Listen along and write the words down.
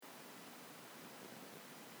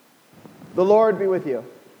The Lord be with you.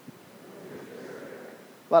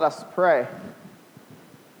 Let us pray.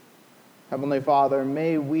 Heavenly Father,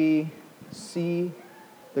 may we see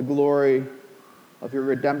the glory of your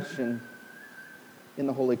redemption in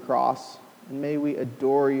the Holy Cross, and may we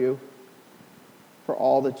adore you for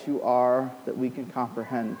all that you are that we can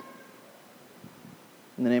comprehend.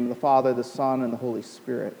 In the name of the Father, the Son, and the Holy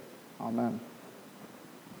Spirit. Amen.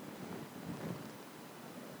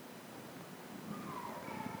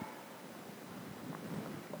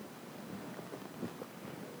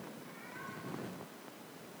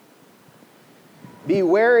 Be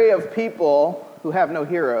wary of people who have no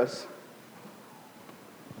heroes.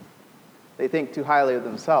 They think too highly of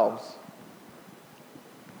themselves.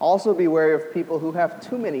 Also be wary of people who have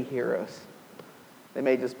too many heroes. They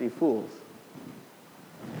may just be fools.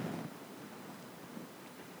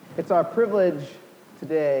 It's our privilege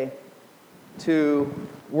today to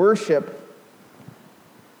worship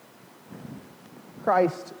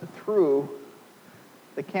Christ through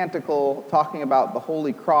the canticle talking about the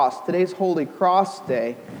Holy Cross. Today's Holy Cross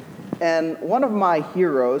Day, and one of my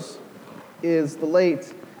heroes is the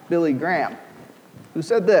late Billy Graham, who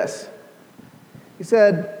said this. He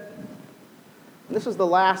said, and this was the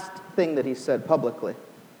last thing that he said publicly,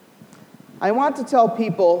 "I want to tell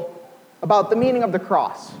people about the meaning of the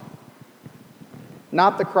cross,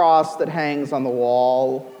 not the cross that hangs on the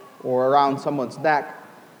wall or around someone's neck,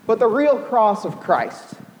 but the real cross of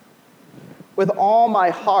Christ. With all my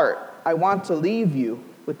heart, I want to leave you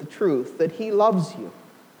with the truth that he loves you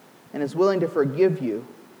and is willing to forgive you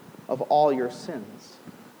of all your sins."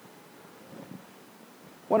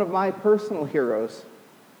 One of my personal heroes,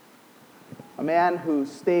 a man who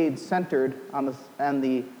stayed centered on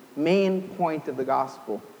the main point of the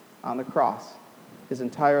gospel, on the cross, his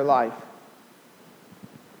entire life.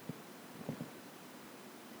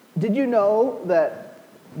 Did you know that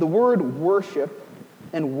the word worship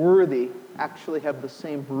and worthy actually have the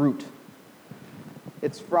same root?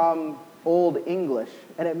 It's from Old English,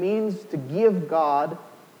 and it means to give God,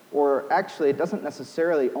 or actually it doesn't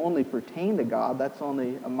necessarily only pertain to God, that's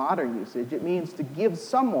only a modern usage. It means to give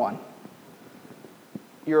someone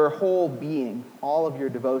your whole being, all of your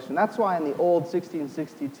devotion. That's why in the old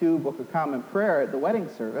 1662 Book of Common Prayer at the wedding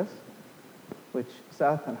service, which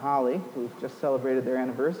Seth and Holly, who've just celebrated their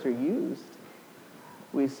anniversary, used,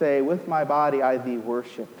 we say, "With my body I thee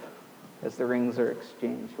worship, as the rings are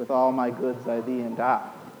exchanged. With all my goods I thee endow."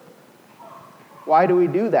 Why do we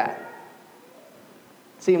do that?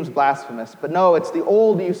 It seems blasphemous, but no, it's the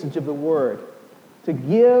old usage of the word. To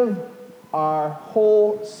give our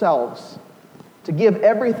whole selves, to give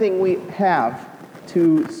everything we have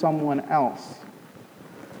to someone else.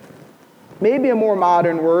 Maybe a more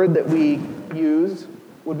modern word that we use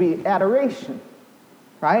would be adoration,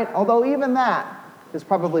 right? Although even that has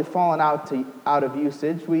probably fallen out of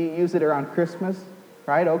usage. We use it around Christmas,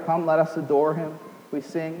 right? "Oh, come, let us adore him," we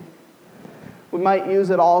sing. We might use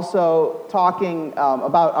it also talking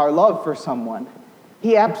about our love for someone.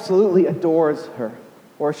 He absolutely adores her,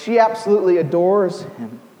 or she absolutely adores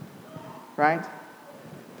him, right?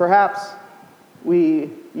 Perhaps we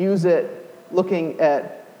use it looking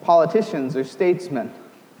at politicians or statesmen,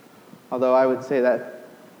 although I would say that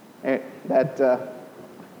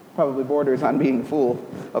probably borders on being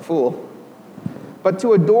a fool. But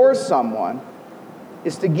to adore someone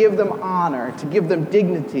is to give them honor, to give them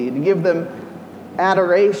dignity, to give them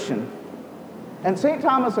adoration. And St.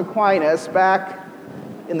 Thomas Aquinas, back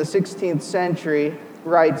in the 16th century,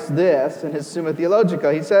 writes this in his Summa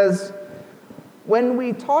Theologica. He says, "When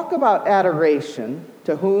we talk about adoration,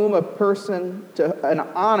 to whom a person, to an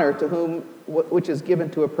honor to whom which is given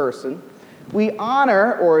to a person, we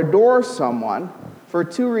honor or adore someone for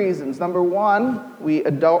two reasons. Number one, we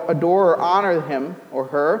adore or honor him or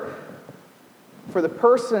her for the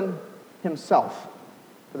person himself.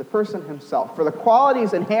 For the person himself. For the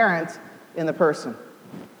qualities inherent in the person.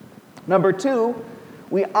 Number two,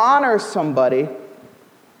 we honor somebody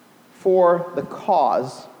for the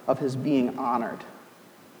cause of his being honored."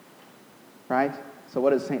 Right? So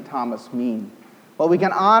what does St. Thomas mean? Well, we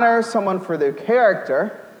can honor someone for their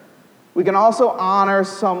character. We can also honor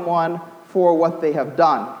someone for what they have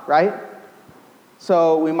done, right?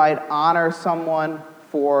 So we might honor someone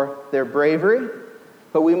for their bravery,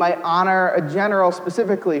 but we might honor a general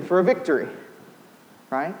specifically for a victory,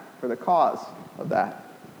 right? For the cause of that.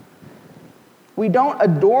 We don't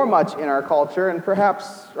adore much in our culture, and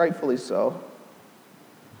perhaps rightfully so.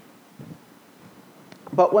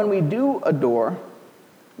 But when we do adore,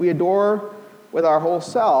 we adore with our whole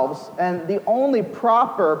selves, and the only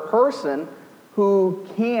proper person who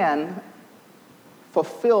can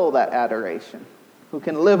fulfill that adoration who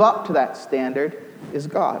can live up to that standard is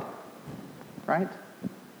God, right?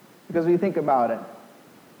 Because when you think about it,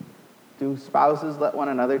 do spouses let one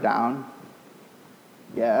another down?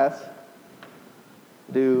 Yes.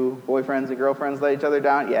 Do boyfriends and girlfriends let each other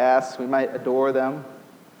down? Yes. We might adore them.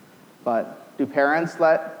 But do parents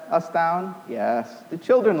let us down? Yes. Do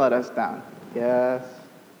children let us down? Yes.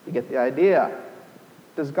 You get the idea.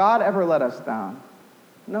 Does God ever let us down?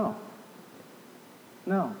 No.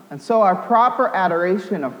 No. And so our proper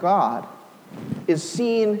adoration of God is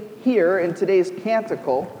seen here in today's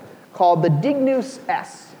canticle called the Dignus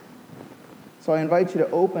Es. So I invite you to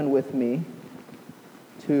open with me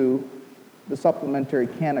to the supplementary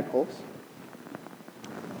canticles.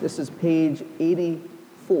 This is page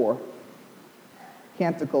 84,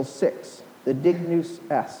 Canticle 6, the Dignus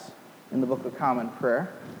Es in the Book of Common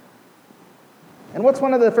Prayer. And what's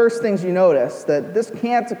one of the first things you notice? That this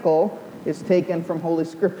canticle is taken from Holy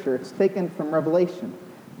Scripture. It's taken from Revelation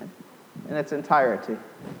in its entirety.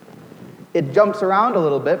 It jumps around a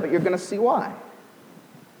little bit, but you're going to see why.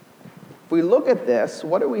 If we look at this,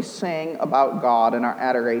 what are we saying about God and our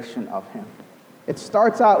adoration of Him? It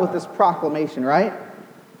starts out with this proclamation, right?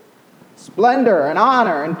 Splendor and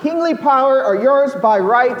honor and kingly power are yours by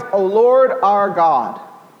right, O Lord our God.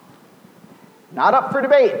 Not up for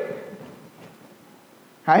debate.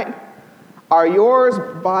 Right? Are yours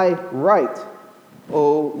by right,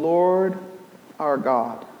 O Lord our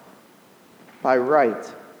God. By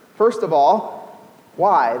right. First of all,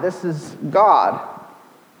 why? This is God.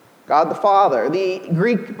 God the Father. The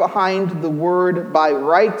Greek behind the word by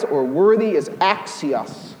right or worthy is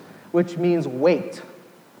axios, which means weight.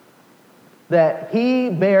 That He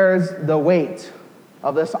bears the weight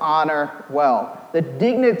of this honor well. The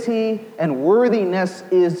dignity and worthiness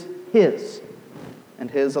is His,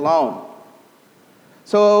 and His alone.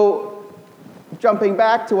 So, jumping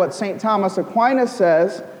back to what St. Thomas Aquinas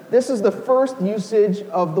says, this is the first usage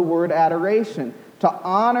of the word adoration, to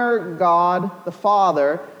honor God the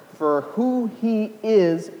Father for who He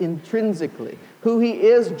is intrinsically, who He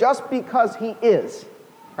is just because He is,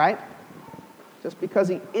 right? Just because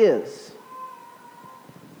He is.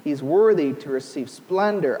 He's worthy to receive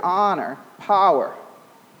splendor, honor, power.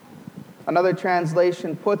 Another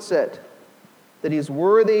translation puts it that He's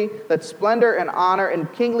worthy, that splendor and honor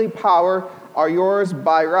and kingly power are yours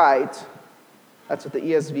by right. That's what the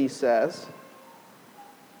ESV says.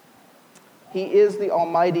 He is the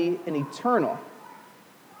Almighty and eternal.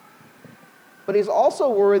 But He's also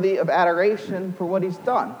worthy of adoration for what He's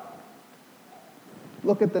done.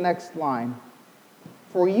 Look at the next line.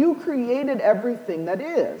 For you created everything that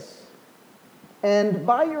is, and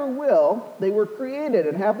by your will they were created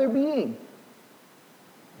and have their being.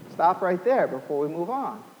 Stop right there before we move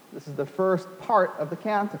on. This is the first part of the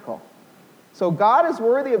canticle. So God is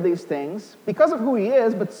worthy of these things because of who He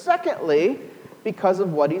is, but secondly, because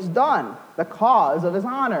of what He's done, the cause of His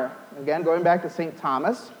honor. Again, going back to St.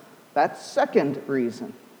 Thomas, that's second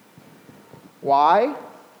reason. Why?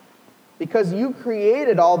 Because you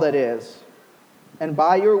created all that is, and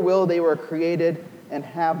by your will they were created and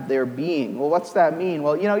have their being. Well, what's that mean?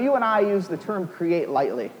 Well, you and I use the term create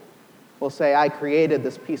lightly. We'll say, I created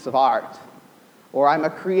this piece of art, or I'm a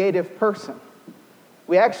creative person.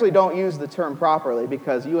 We actually don't use the term properly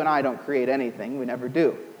because you and I don't create anything. We never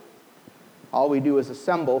do. All we do is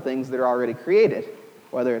assemble things that are already created,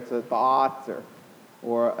 whether it's a thought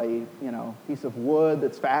or a piece of wood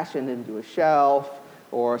that's fashioned into a shelf,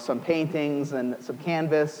 or some paintings and some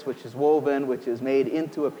canvas which is woven, which is made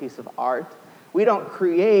into a piece of art. We don't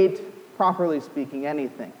create, properly speaking,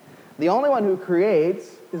 anything. The only one who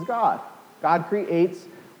creates is God. God creates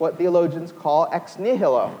what theologians call ex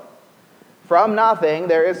nihilo. From nothing,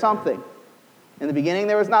 there is something. In the beginning,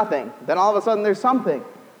 there was nothing. Then all of a sudden, there's something.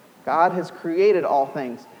 God has created all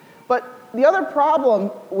things. But the other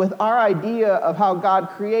problem with our idea of how God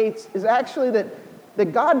creates is actually that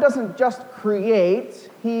God doesn't just create,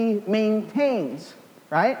 He maintains,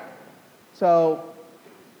 right? So,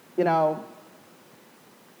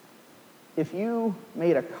 if you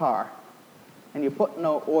made a car and you put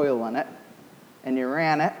no oil in it, and you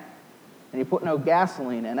ran it, and you put no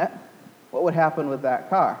gasoline in it, what would happen with that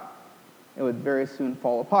car? It would very soon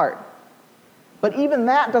fall apart. But even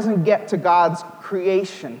that doesn't get to God's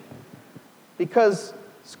creation, because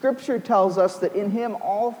Scripture tells us that in Him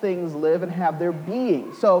all things live and have their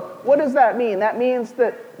being. So what does that mean? That means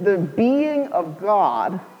that the being of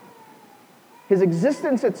God, His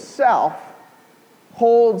existence itself,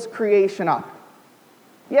 holds creation up.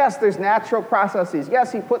 Yes, there's natural processes.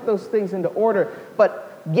 Yes, He put those things into order.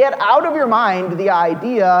 But get out of your mind the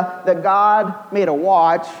idea that God made a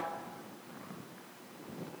watch,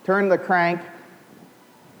 turned the crank,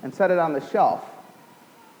 and set it on the shelf.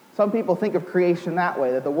 Some people think of creation that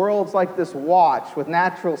way, that the world's like this watch with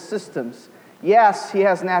natural systems. Yes,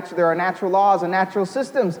 there are natural laws and natural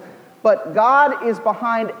systems, but God is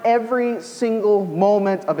behind every single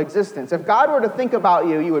moment of existence. If God were to think about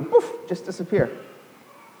you, you would poof, just disappear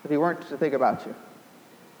if he weren't to think about you.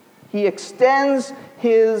 He extends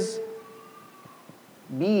his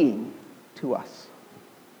being to us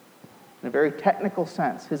in a very technical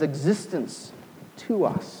sense, his existence to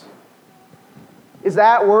us. Is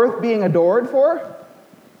that worth being adored for?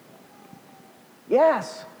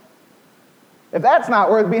 Yes. If that's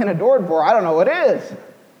not worth being adored for, I don't know what is.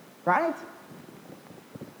 Right?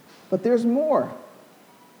 But there's more,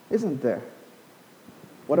 isn't there?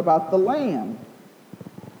 What about the Lamb?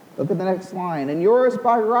 Look at the next line. And yours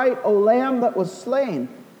by right, O Lamb that was slain,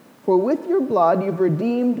 for with your blood you've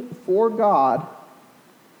redeemed for God.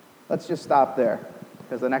 Let's just stop there,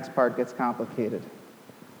 because the next part gets complicated.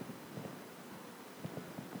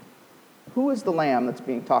 Who is the Lamb that's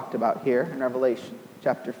being talked about here in Revelation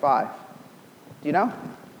chapter 5? Do you know?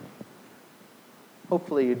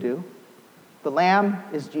 Hopefully you do. The Lamb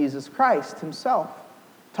is Jesus Christ himself.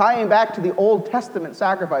 Tying back to the Old Testament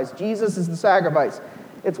sacrifice, Jesus is the sacrifice.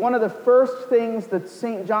 It's one of the first things that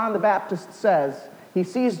St. John the Baptist says. He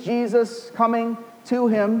sees Jesus coming to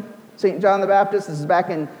him. St. John the Baptist, this is back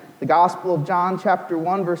in the Gospel of John, chapter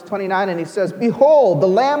 1, verse 29, and he says, "Behold, the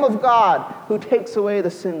Lamb of God who takes away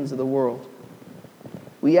the sins of the world."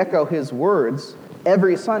 We echo his words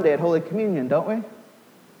every Sunday at Holy Communion, don't we?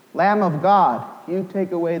 Lamb of God, you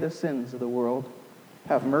take away the sins of the world.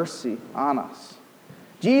 Have mercy on us.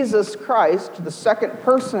 Jesus Christ, the second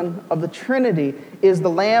person of the Trinity, is the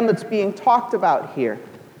Lamb that's being talked about here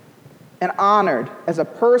and honored as a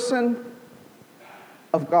person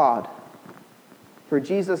of God. For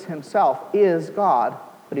Jesus himself is God,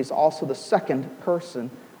 but he's also the second person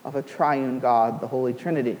of a triune God, the Holy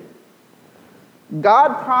Trinity.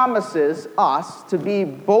 God promises us to be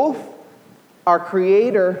both our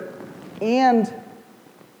Creator and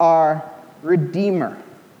our Redeemer.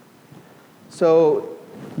 So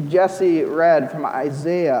Jesse read from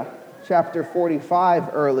Isaiah chapter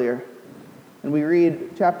 45 earlier, and we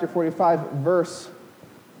read chapter 45, verse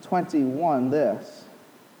 21, this.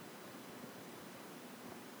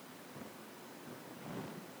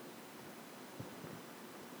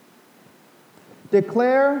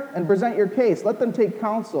 Declare and present your case. Let them take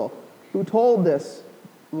counsel. Who told this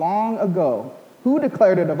long ago? Who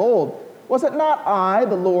declared it of old? Was it not I,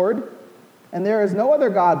 the Lord? And there is no other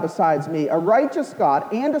God besides me, a righteous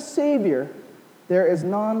God and a Savior. There is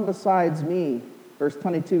none besides me. Verse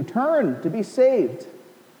 22, turn to be saved.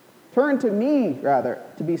 Turn to me, rather,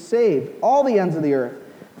 to be saved, all the ends of the earth.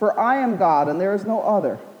 For I am God and there is no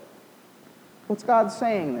other. What's God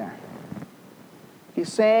saying there?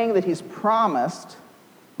 He's saying that he's promised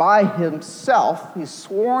by himself, he's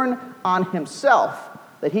sworn on himself,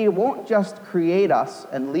 that he won't just create us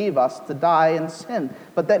and leave us to die in sin,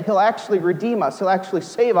 but that he'll actually redeem us, he'll actually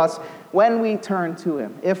save us when we turn to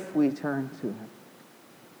him, if we turn to him.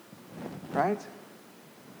 Right?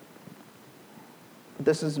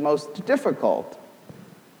 This is most difficult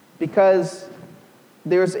because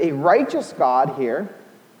there's a righteous God here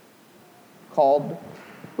called,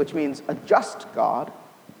 which means a just God,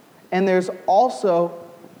 and there's also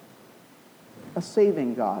a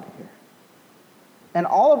saving God here. And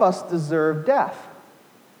all of us deserve death.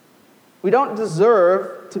 We don't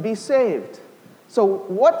deserve to be saved. So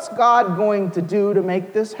what's God going to do to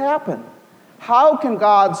make this happen? How can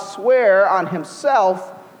God swear on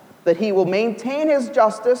himself that he will maintain his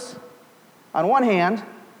justice on one hand,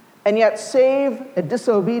 and yet save a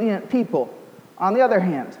disobedient people on the other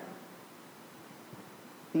hand?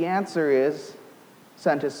 The answer is,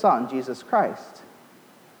 send his Son, Jesus Christ.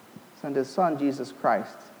 Send his Son, Jesus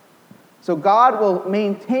Christ. So God will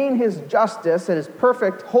maintain his justice and his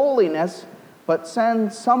perfect holiness, but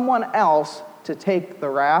send someone else to take the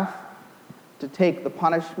wrath, to take the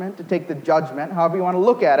punishment, to take the judgment, however you want to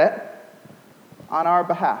look at it, on our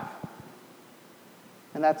behalf.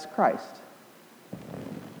 And that's Christ.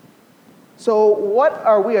 So what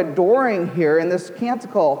are we adoring here in this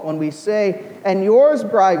canticle when we say, and yours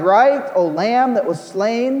by right, O Lamb that was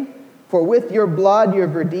slain, for with your blood you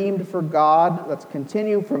have redeemed for God. Let's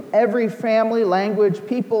continue. From every family, language,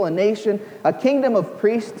 people, and nation, a kingdom of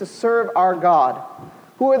priests to serve our God.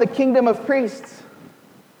 Who are the kingdom of priests?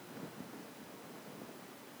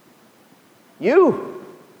 You.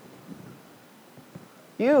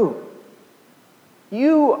 You.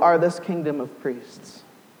 You are this kingdom of priests.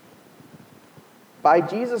 By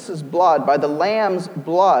Jesus' blood, by the Lamb's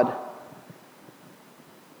blood,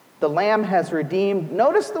 The Lamb has redeemed.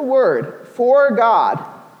 Notice the word, for God.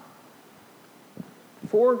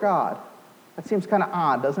 For God. That seems kind of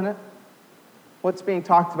odd, doesn't it? What's being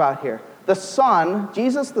talked about here? The Son,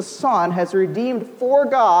 Jesus the Son, has redeemed for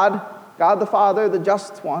God, God the Father, the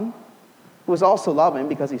just one, who is also loving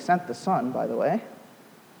because he sent the Son, by the way,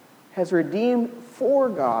 has redeemed for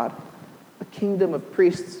God a kingdom of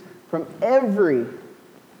priests from every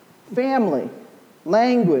family,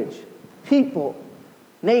 language, people,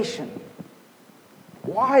 nation,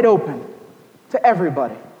 wide open to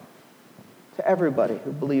everybody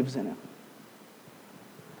who believes in him.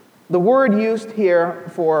 The word used here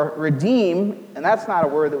for redeem, and that's not a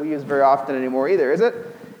word that we use very often anymore either, is it?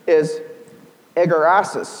 Is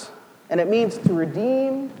agorasis. And it means to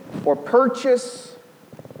redeem or purchase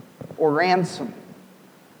or ransom.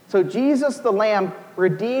 So Jesus the Lamb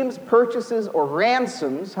redeems, purchases, or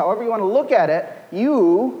ransoms, however you want to look at it,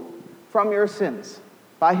 you from your sins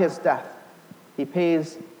by his death. He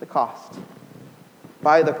pays the cost.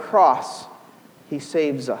 By the cross, he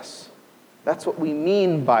saves us. That's what we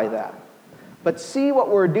mean by that. But see what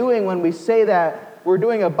we're doing when we say that. We're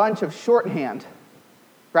doing a bunch of shorthand,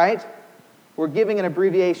 right? We're giving an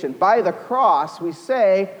abbreviation. By the cross, we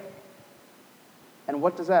say, and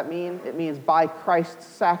what does that mean? It means by Christ's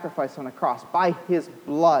sacrifice on the cross, by his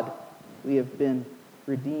blood, we have been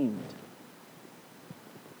redeemed.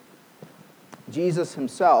 Jesus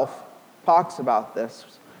himself talks about this.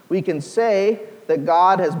 We can say that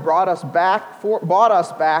God has bought us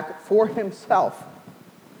back for himself.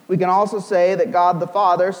 We can also say that God the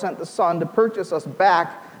Father sent the Son to purchase us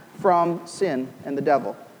back from sin and the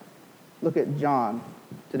devil. Look at John,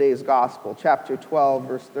 today's gospel, chapter 12,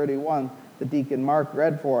 verse 31. The deacon Mark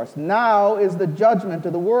read for us. Now is the judgment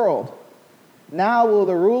of the world. Now will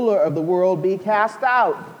the ruler of the world be cast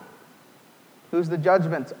out. Who's the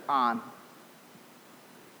judgment on?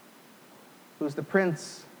 Who's the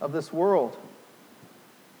prince of this world?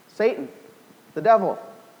 Satan, the devil.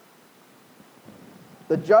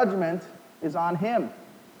 The judgment is on him.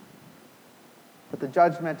 But the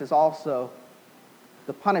judgment is also,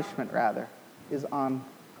 the punishment rather, is on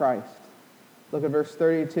Christ. Look at verse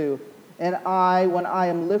 32. And I, when I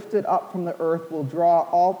am lifted up from the earth, will draw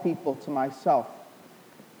all people to myself.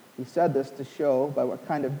 He said this to show by what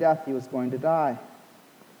kind of death he was going to die.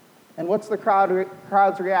 And what's the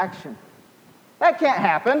crowd's reaction? That can't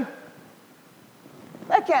happen.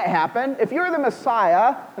 That can't happen. If you're the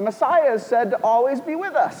Messiah is said to always be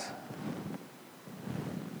with us.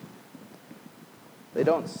 They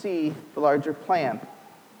don't see the larger plan.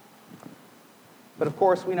 But of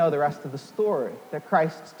course, we know the rest of the story, that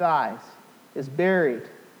Christ dies, is buried,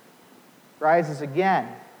 rises again,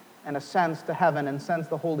 and ascends to heaven and sends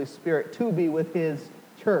the Holy Spirit to be with his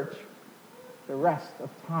church the rest of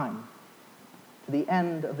time, to the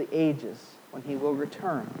end of the ages when he will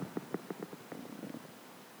return.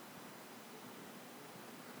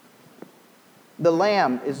 The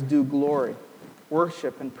Lamb is due glory,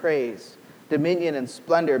 worship and praise, dominion and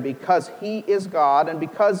splendor, because he is God and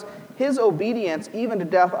because his obedience, even to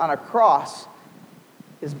death on a cross,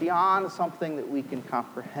 is beyond something that we can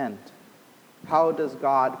comprehend. How does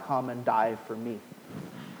God come and die for me?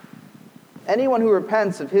 Anyone who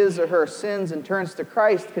repents of his or her sins and turns to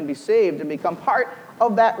Christ can be saved and become part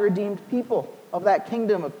of that redeemed people, of that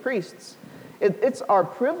kingdom of priests. It's our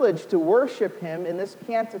privilege to worship him in this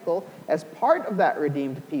canticle as part of that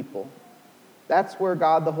redeemed people. That's where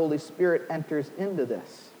God the Holy Spirit enters into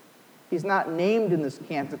this. He's not named in this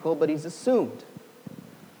canticle, but he's assumed.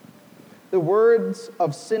 The words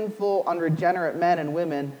of sinful, unregenerate men and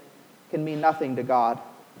women can mean nothing to God.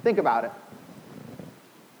 Think about it.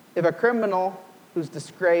 If a criminal who's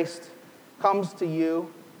disgraced comes to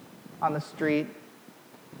you on the street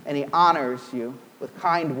and he honors you with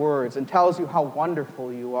kind words and tells you how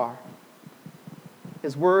wonderful you are,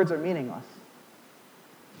 his words are meaningless.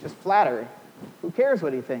 It's just flattery. Who cares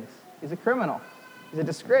what he thinks? He's a criminal. He's a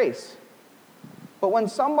disgrace. But when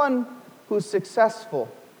someone who's successful,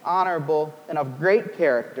 honorable, and of great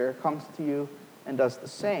character comes to you and does the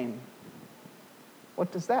same,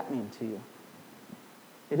 what does that mean to you?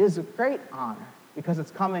 It is a great honor because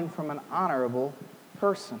it's coming from an honorable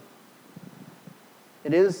person.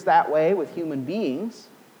 It is that way with human beings,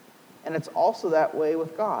 and it's also that way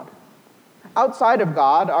with God. Outside of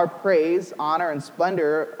God, our praise, honor, and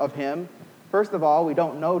splendor of him, first of all, we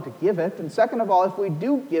don't know to give it, and second of all, if we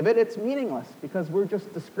do give it, it's meaningless because we're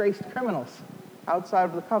just disgraced criminals outside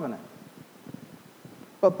of the covenant.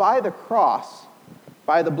 But by the cross,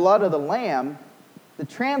 by the blood of the Lamb, the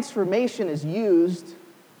transformation is used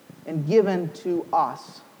and given to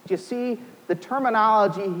us. Do you see the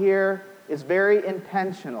terminology here is very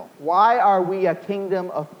intentional. Why are we a kingdom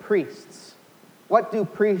of priests? What do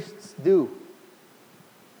priests do?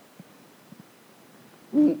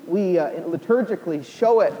 We liturgically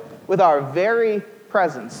show it with our very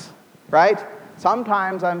presence, right?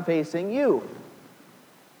 Sometimes I'm facing you.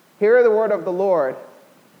 Hear the word of the Lord.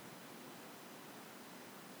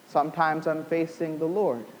 Sometimes I'm facing the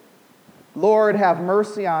Lord. Lord, have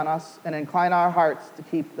mercy on us and incline our hearts to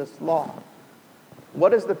keep this law.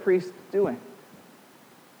 What is the priest doing?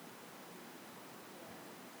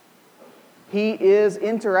 He is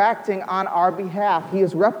interacting on our behalf. He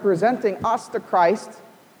is representing us to Christ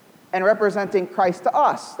and representing Christ to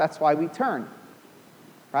us. That's why we turn,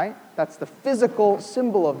 right? That's the physical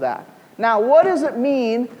symbol of that. Now, what does it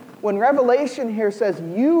mean when Revelation here says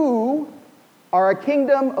you are a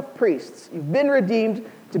kingdom of priests? You've been redeemed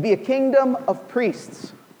to be a kingdom of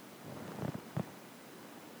priests.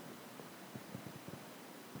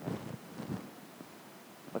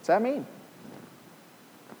 What's that mean?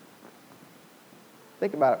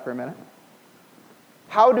 Think about it for a minute.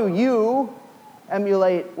 How do you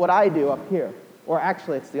emulate what I do up here? Or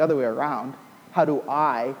actually, it's the other way around. How do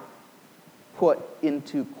I put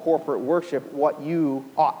into corporate worship what you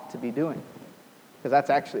ought to be doing? Because that's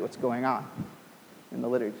actually what's going on in the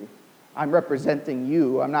liturgy. I'm representing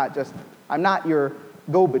you. I'm not your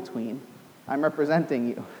go-between. I'm representing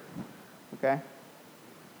you. Okay?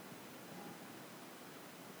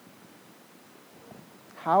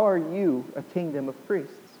 How are you a kingdom of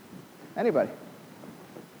priests? Anybody?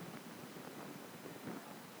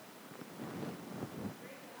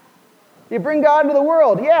 You bring God into the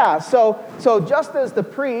world. Yeah. So just as the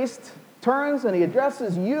priest turns and he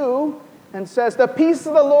addresses you and says, "The peace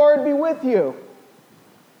of the Lord be with you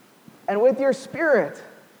and with your spirit."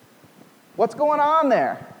 What's going on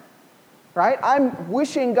there? Right? I'm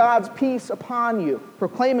wishing God's peace upon you,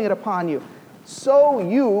 proclaiming it upon you. So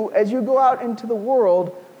you, as you go out into the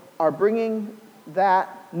world, are bringing that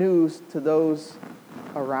news to those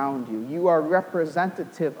around you. You are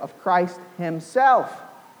representative of Christ himself,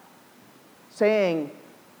 saying,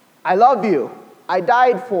 "I love you. I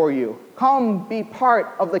died for you. Come be part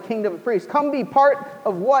of the kingdom of priests. Come be part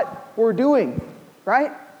of what we're doing."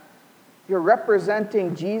 Right? You're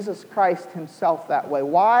representing Jesus Christ himself that way.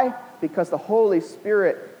 Why? Because the Holy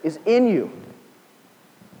Spirit is in you.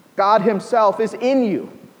 God himself is in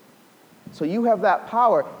you. So you have that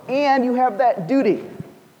power, and you have that duty.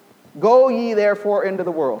 Go ye therefore into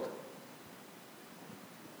the world.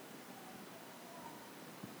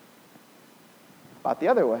 About the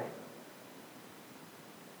other way.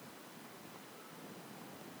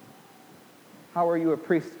 How are you a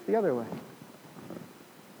priest the other way?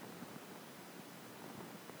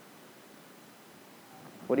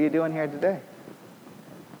 What are you doing here today?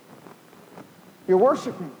 You're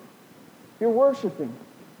worshiping. You're worshiping.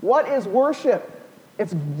 What is worship?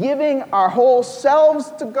 It's giving our whole selves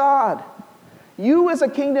to God. You as a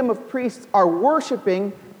kingdom of priests are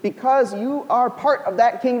worshiping because you are part of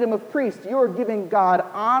that kingdom of priests. You are giving God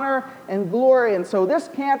honor and glory. And so this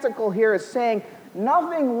canticle here is saying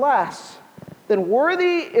nothing less than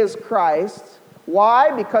worthy is Christ. Why?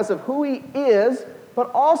 Because of who he is, but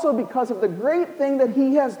also because of the great thing that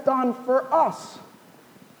he has done for us.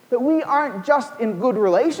 That we aren't just in good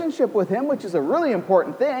relationship with him, which is a really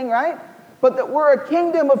important thing, right? But that we're a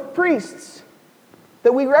kingdom of priests.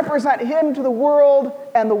 That we represent him to the world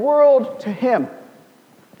and the world to him.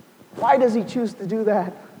 Why does he choose to do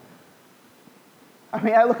that? I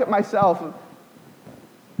mean, I look at myself, and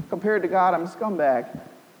compared to God, I'm a scumbag.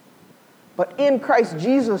 But in Christ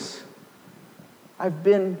Jesus, I've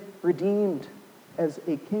been redeemed as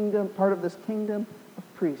a kingdom, part of this kingdom of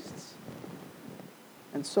priests.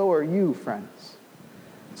 And so are you, friends.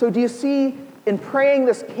 So do you see, in praying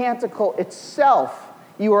this canticle itself,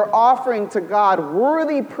 you are offering to God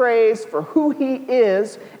worthy praise for who he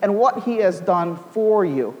is and what he has done for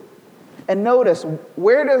you. And notice,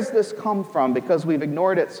 where does this come from? Because we've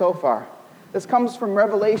ignored it so far. This comes from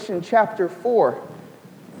Revelation chapter 4.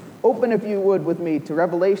 Open, if you would, with me to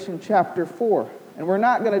Revelation chapter 4. And we're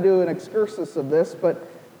not going to do an excursus of this,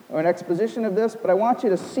 or an exposition of this, but I want you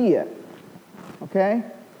to see it. Okay?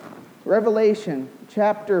 Revelation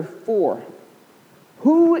chapter 4.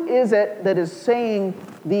 Who is it that is saying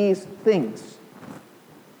these things?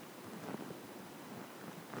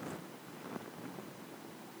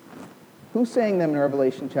 Who's saying them in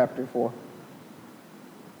Revelation chapter 4?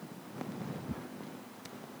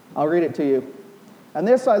 I'll read it to you. "And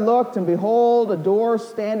this I looked, and behold, a door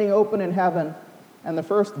standing open in heaven, and the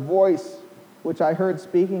first voice which I heard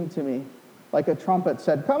speaking to me, like a trumpet,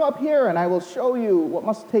 said, 'Come up here, and I will show you what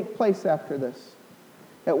must take place after this.'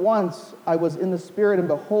 At once I was in the Spirit, and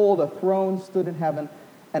behold, a throne stood in heaven,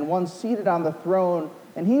 and one seated on the throne.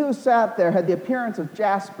 And he who sat there had the appearance of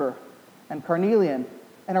jasper and carnelian.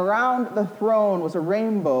 And around the throne was a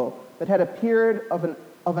rainbow that had appeared of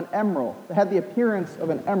an emerald. That had the appearance of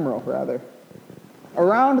an emerald, rather.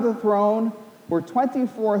 Around the throne were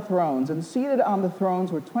 24 thrones, and seated on the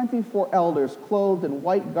thrones were 24 elders, clothed in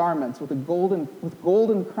white garments with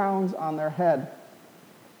golden crowns on their head.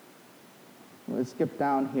 Let's skip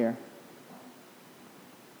down here.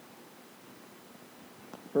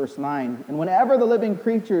 Verse 9. And whenever the living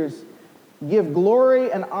creatures give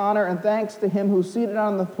glory and honor and thanks to him who's seated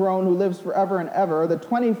on the throne, who lives forever and ever, the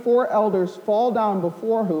 24 elders fall down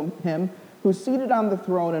before him who's seated on the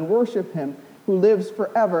throne and worship him who lives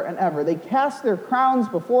forever and ever. They cast their crowns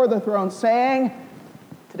before the throne, saying,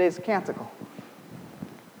 today's canticle,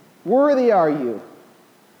 worthy are you,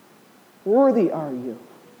 worthy are you.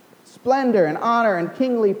 Splendor and honor and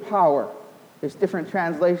kingly power. There's different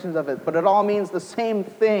translations of it, but it all means the same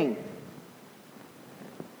thing.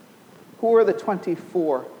 Who are the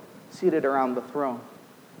 24 seated around the throne?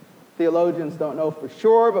 Theologians don't know for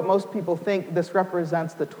sure, but most people think this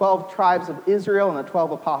represents the 12 tribes of Israel and the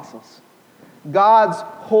 12 apostles. God's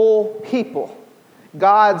whole people,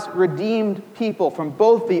 God's redeemed people from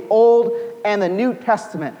both the Old and the New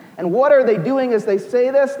Testament. And what are they doing as they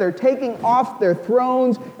say this? They're taking off their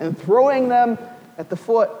thrones and throwing them at the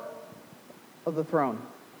foot of the throne.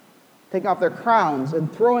 Taking off their crowns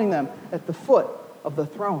and throwing them at the foot of the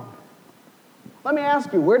throne. Let me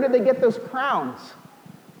ask you, where did they get those crowns?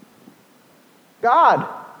 God.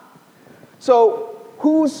 So,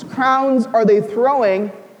 whose crowns are they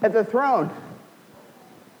throwing at the throne?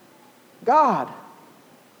 God.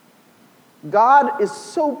 God is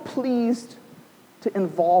so pleased to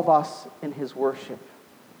involve us in his worship.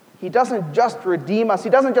 He doesn't just redeem us.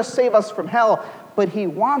 He doesn't just save us from hell, but he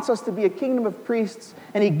wants us to be a kingdom of priests,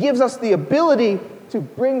 and he gives us the ability to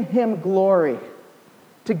bring him glory,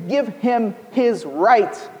 to give him his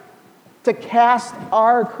right, to cast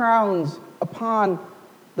our crowns upon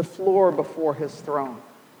the floor before his throne.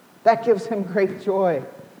 That gives him great joy.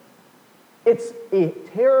 It's a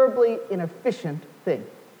terribly inefficient thing.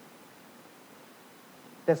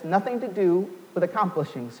 It has nothing to do with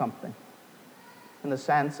accomplishing something in the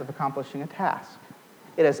sense of accomplishing a task.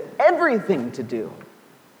 It has everything to do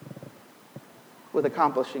with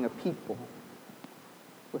accomplishing a people,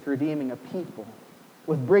 with redeeming a people,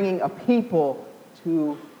 with bringing a people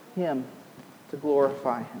to him to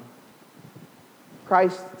glorify him.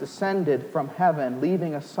 Christ descended from heaven,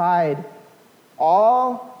 leaving aside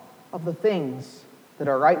all of the things that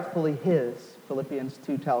are rightfully his, Philippians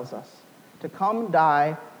 2 tells us, to come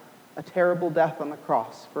die a terrible death on the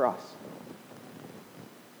cross for us.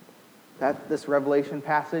 That this Revelation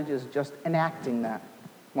passage is just enacting that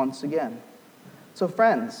once again. So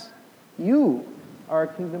friends, you are a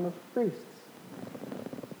kingdom of priests.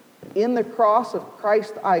 In the cross of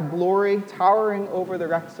Christ I glory, towering over the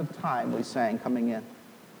wrecks of time, we sang coming in.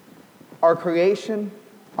 Our creation,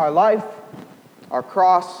 our life, our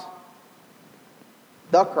cross,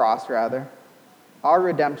 the cross rather, our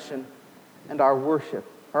redemption, and our worship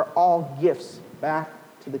are all gifts back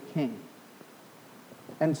to the King.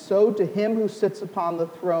 And so to him who sits upon the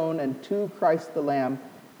throne and to Christ the Lamb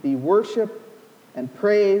be worship and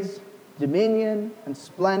praise, dominion and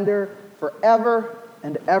splendor forever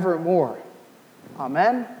and evermore.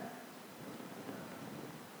 Amen.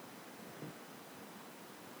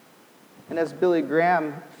 And as Billy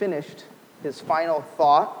Graham finished his final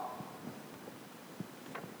thought,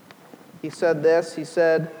 he said this, he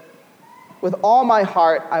said, with all my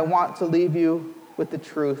heart, I want to leave you with the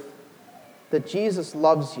truth that Jesus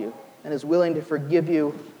loves you and is willing to forgive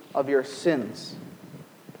you of your sins.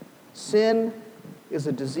 Sin is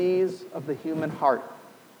a disease of the human heart.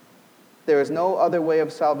 There is no other way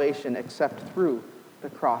of salvation except through the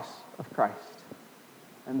cross of Christ.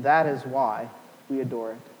 And that is why we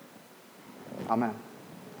adore it. Amen.